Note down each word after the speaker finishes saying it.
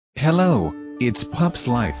Hello, it's Pup's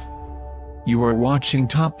Life. You are watching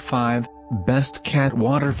Top 5 Best Cat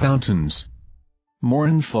Water Fountains. More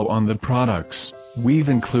info on the products, we've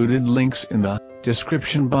included links in the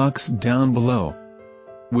description box down below,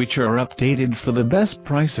 which are updated for the best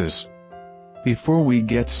prices. Before we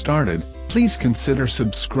get started, please consider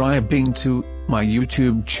subscribing to my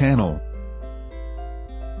YouTube channel.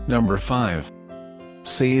 Number 5.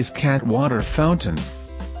 Say's Cat Water Fountain.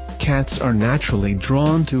 Cats are naturally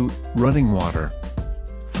drawn to running water.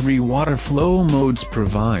 3 water flow modes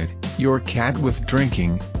provide your cat with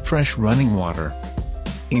drinking, fresh running water.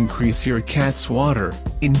 Increase your cat's water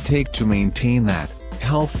intake to maintain that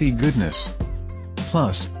healthy goodness.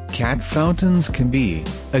 Plus, cat fountains can be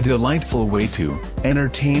a delightful way to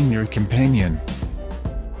entertain your companion.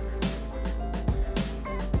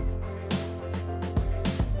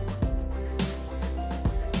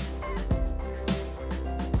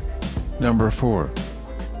 Number 4.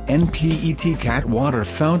 NPET Cat Water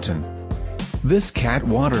Fountain. This cat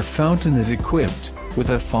water fountain is equipped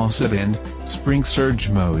with a faucet and spring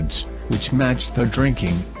surge modes, which match the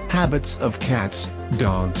drinking habits of cats,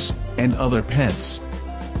 dogs, and other pets.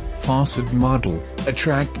 Faucet model: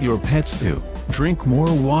 attract your pets to drink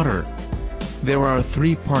more water. There are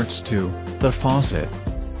 3 parts to the faucet.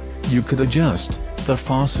 You could adjust the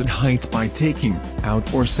faucet height by taking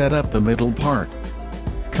out or set up the middle part.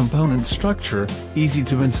 Component structure: easy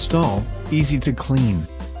to install, easy to clean.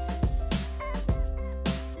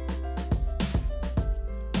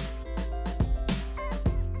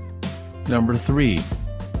 Number 3.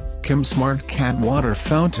 ComSmart Cat Water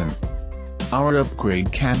Fountain. Our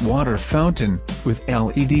upgrade cat water fountain, with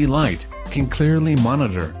LED light, can clearly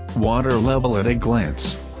monitor water level at a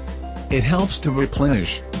glance. It helps to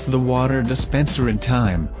replenish the water dispenser in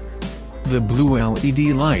time. The blue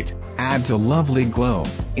LED light adds a lovely glow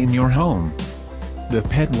in your home. The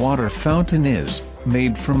pet water fountain is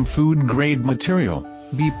made from food-grade material,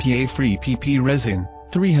 BPA-free PP resin,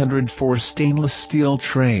 304 stainless steel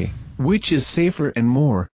tray, which is safer and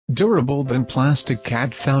more durable than plastic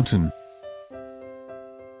cat fountain.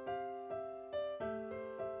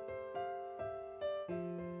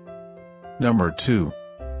 Number 2.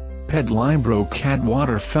 PetLibro Cat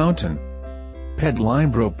Water Fountain.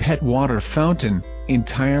 PetLibro Pet Water Fountain,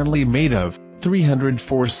 entirely made of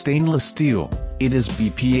 304 stainless steel. It is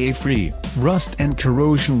BPA-free, rust and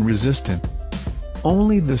corrosion resistant.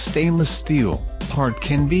 Only the stainless steel part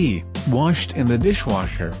can be washed in the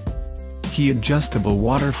dishwasher. Key adjustable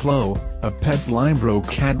water flow: a PetLibro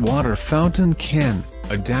cat water fountain can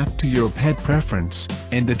adapt to your pet preference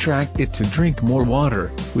and attract it to drink more water,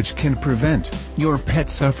 which can prevent your pet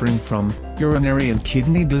suffering from urinary and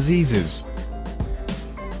kidney diseases.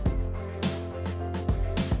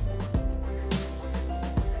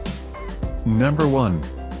 Number 1.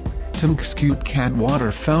 TMXCute Cat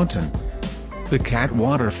Water Fountain. The cat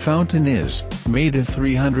water fountain is made of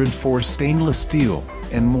 304 stainless steel,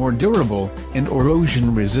 and more durable and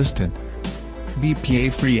corrosion resistant.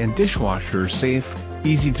 BPA-free and dishwasher safe,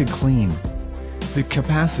 easy to clean. The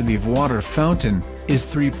capacity of water fountain is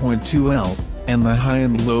 3.2 L, and the high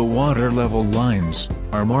and low water level lines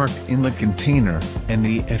are marked in the container, and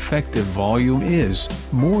the effective volume is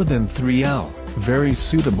more than 3 L, very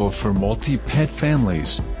suitable for multi-pet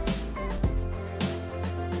families.